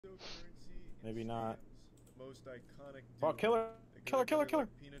Maybe not. The most iconic Oh, killer! Killer, killer, killer!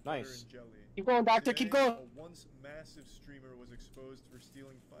 Peanut Nice. butter and jelly. Keep going, doctor. Keep Today, going. a once massive streamer was exposed for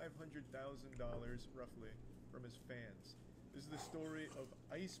stealing $500,000, roughly, from his fans. This is the story of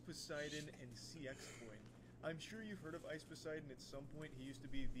Ice Poseidon and CX Coin. I'm sure you've heard of Ice Poseidon. At some point, he used to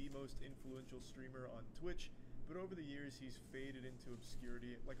be the most influential streamer on Twitch, but over the years, he's faded into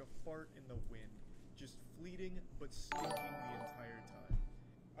obscurity like a fart in the wind, just fleeting but stinking the entire time.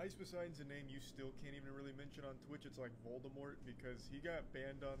 Ice Poseidon's a name you still can't even really mention on Twitch. It's like Voldemort, because he got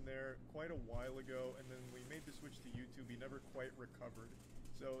banned on there quite a while ago, and then when he made the switch to YouTube, he never quite recovered.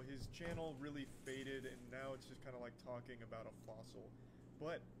 So his channel really faded, and now it's just kind of like talking about a fossil.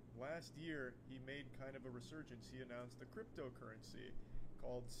 But last year, he made kind of a resurgence. He announced a cryptocurrency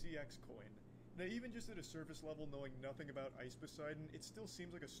called CX Coin. Now, even just at a surface level, knowing nothing about Ice Poseidon, it still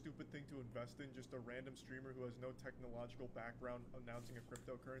seems like a stupid thing to invest in, just a random streamer who has no technological background announcing a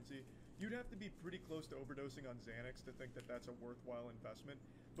cryptocurrency. You'd have to be pretty close to overdosing on Xanax to think that that's a worthwhile investment,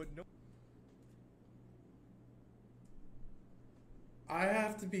 but no. I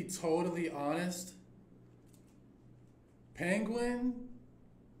have to be totally honest. Penguin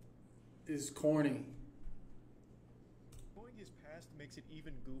is corny. Knowing his past makes it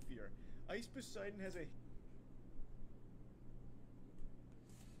even goofier. Ice Poseidon has a...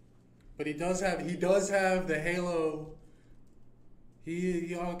 But he does have the Halo.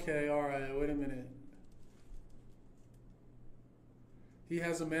 He okay, alright, wait a minute. He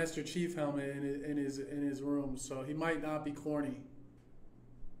has a Master Chief helmet in his room, so he might not be corny.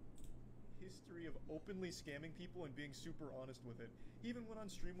 History of openly scamming people and being super honest with it. He even went on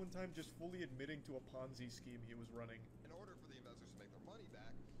stream one time just fully admitting to a Ponzi scheme he was running. In order for the investors to make their money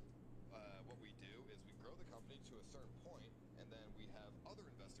back, what we do is we grow the company to a certain point, and then we have other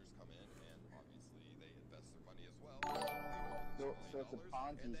investors come in, and obviously they invest their money as well. So it's a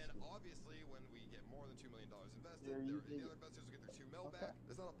Ponzi and then scheme. obviously when we get more than $2 million invested, You're the using- other investors will get their 2 mil back.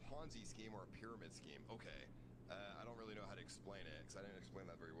 It's not a Ponzi scheme or a pyramid scheme. Okay. I don't really know how to explain it, because I didn't explain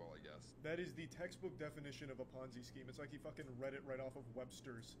that very well, I guess. That is the textbook definition of a Ponzi scheme. It's like he fucking read it right off of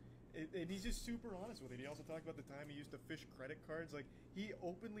Webster's. And he's just super honest with it. He also talked about the time he used to fish credit cards. Like, he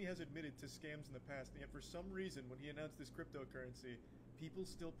openly has admitted to scams in the past, and yet for some reason, when he announced this cryptocurrency, people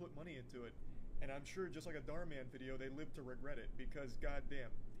still put money into it. And I'm sure, just like a Darman video, they live to regret it, because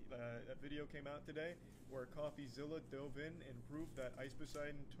goddamn, a video came out today where CoffeeZilla dove in and proved that Ice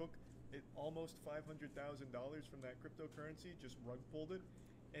Poseidon took almost $500,000 from that cryptocurrency, just rug pulled it.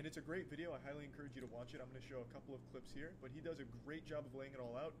 And it's a great video. I highly encourage you to watch it. I'm going to show a couple of clips here, but he does a great job of laying it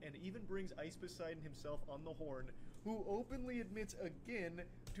all out, and even brings Ice Poseidon himself on the horn, who openly admits again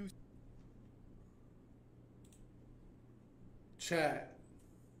to... Chat.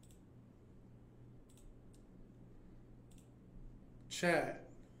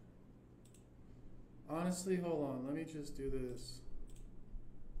 Honestly, hold on. Let me just do this.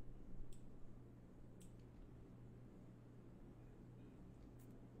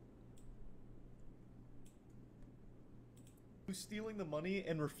 stealing the money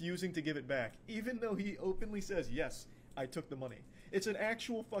and refusing to give it back, even though he openly says, yes, I took the money. It's an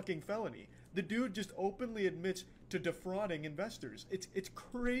actual fucking felony. The dude just openly admits to defrauding investors. It's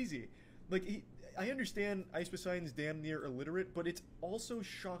crazy. Like, I understand Ice Poseidon's damn near illiterate, but it's also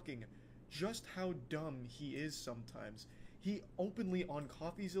shocking just how dumb he is sometimes. He openly, on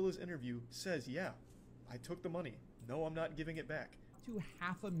CoffeeZilla's interview, says, yeah, I took the money. No, I'm not giving it back. To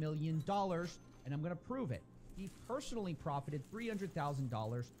 $500,000, and I'm going to prove it. He personally profited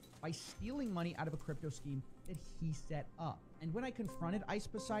 $300,000 by stealing money out of a crypto scheme that he set up. And when I confronted Ice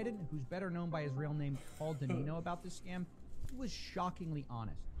Poseidon, who's better known by his real name, Paul Danino, about this scam, he was shockingly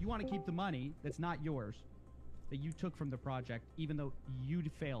honest. You want to keep the money that's not yours, that you took from the project, even though you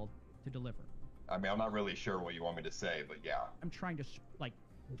failed to deliver. I mean, I'm not really sure what you want me to say, but yeah. I'm trying to, like,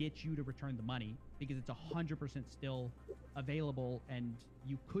 get you to return the money because it's 100% still available and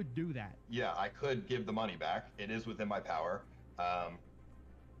you could do that. Yeah, I could give the money back. It is within my power.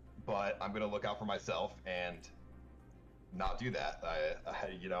 But I'm going to look out for myself and not do that.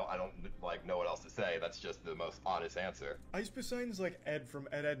 I don't like know what else to say. That's just the most honest answer. Ice Poseidon's like Ed from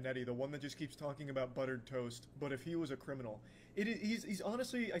Ed, Edd n Eddy, the one that just keeps talking about buttered toast, but if he was a criminal. He's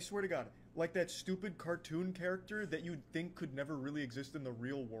honestly, I swear to God, like that stupid cartoon character that you'd think could never really exist in the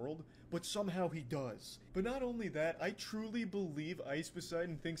real world, but somehow he does. But not only that, I truly believe Ice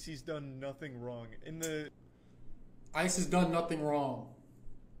Poseidon thinks he's done nothing wrong. Ice has done nothing wrong.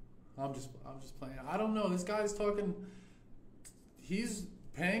 I'm just playing. I don't know. This guy's talking. He's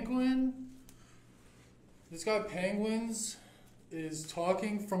Penguin. This guy Penguins is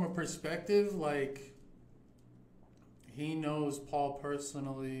talking from a perspective like he knows Paul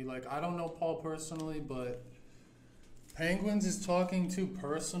personally. Like, I don't know Paul personally, but Penguins is talking too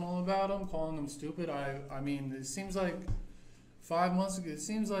personal about him, calling him stupid. I mean, it seems like 5 months ago, it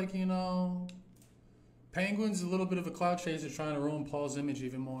seems like, you know, Penguins is a little bit of a clout chaser trying to ruin Paul's image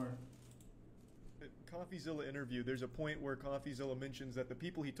even more. CoffeeZilla interview, there's a point where CoffeeZilla mentions that the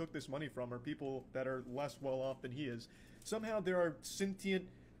people he took this money from are people that are less well off than he is. Somehow there are sentient,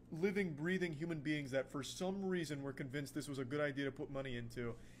 living, breathing human beings that for some reason were convinced this was a good idea to put money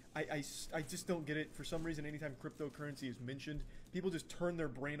into. I just don't get it. For some reason, anytime cryptocurrency is mentioned, people just turn their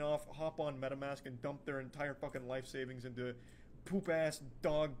brain off, hop on MetaMask, and dump their entire fucking life savings into poop-ass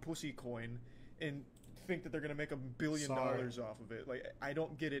dog pussy coin and think that they're going to make $1 billion off of it. Like, I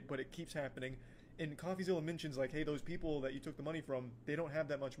don't get it, but it keeps happening. And CoffeeZilla mentions, like, hey, those people that you took the money from, they don't have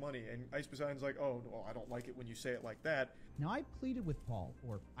that much money. And Ice Poseidon's like, oh, well, I don't like it when you say it like that. Now, I pleaded with Paul,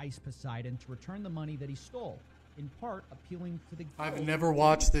 or Ice Poseidon, to return the money that he stole, in part appealing to the... I've never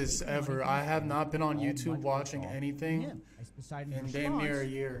watched this ever. I have not been on YouTube watching anything Ice Poseidon's in damn near a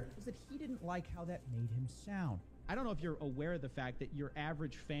response year. was that he didn't like how that made him sound. I don't know if you're aware of the fact that your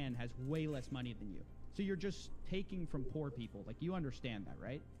average fan has way less money than you. So you're just taking from poor people. Like, you understand that,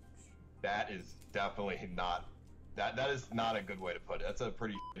 right? That is definitely not. That is not a good way to put it. That's a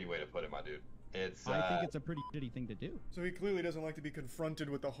pretty shitty way to put it, my dude. It's. I think it's a pretty shitty thing to do. So he clearly doesn't like to be confronted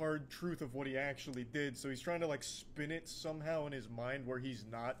with the hard truth of what he actually did. So he's trying to, like, spin it somehow in his mind where he's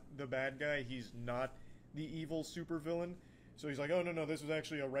not the bad guy. He's not the evil supervillain. So he's like, oh, no, this was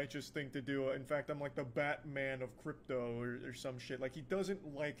actually a righteous thing to do. In fact, I'm like the Batman of crypto or some shit. Like, he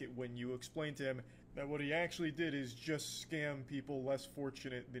doesn't like it when you explain to him that what he actually did is just scam people less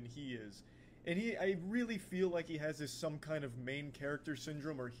fortunate than he is. And I really feel like he has some kind of main character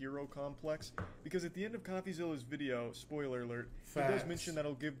syndrome or hero complex, because at the end of CoffeeZilla's video, spoiler alert, he does mention that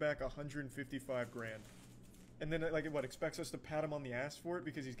he'll give back $155 grand. And then, like, what, expects us to pat him on the ass for it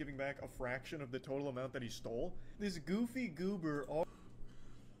because he's giving back a fraction of the total amount that he stole? This goofy goober...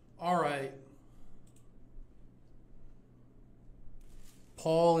 Alright.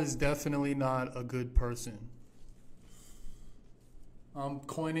 Paul is definitely not a good person. I'm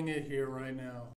coining it here right now.